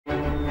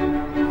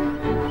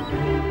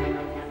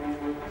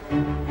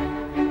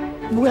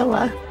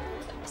Willa,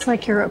 it's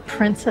like you're a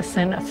princess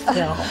in a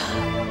film.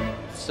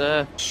 It's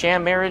a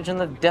sham marriage and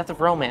the death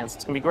of romance.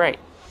 It's gonna be great.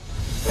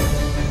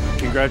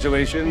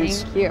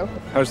 Congratulations. Thank you.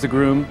 How's the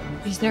groom?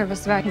 He's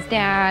nervous about his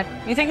dad.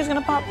 You think he's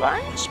gonna pop by?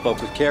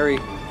 Spoke with Carrie.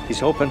 He's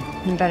hoping.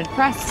 I'm better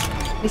depressed.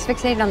 He's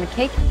fixated on the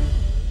cake.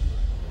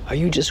 Are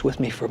you just with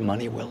me for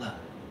money, Willa?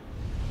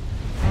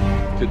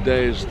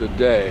 Today's the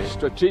day.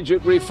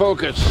 Strategic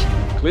refocus.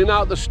 Clean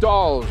out the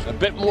stalls. A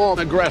bit more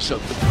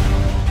aggressive.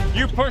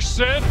 You push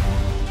Sid,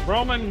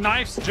 Roman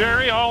knifes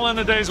Jerry, all in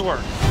a day's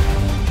work.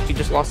 He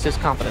just lost his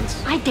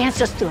confidence. I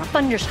danced us through a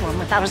thunderstorm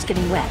without us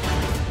getting wet.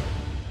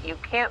 You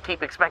can't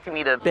keep expecting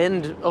me to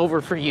bend over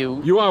for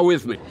you. You are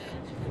with me.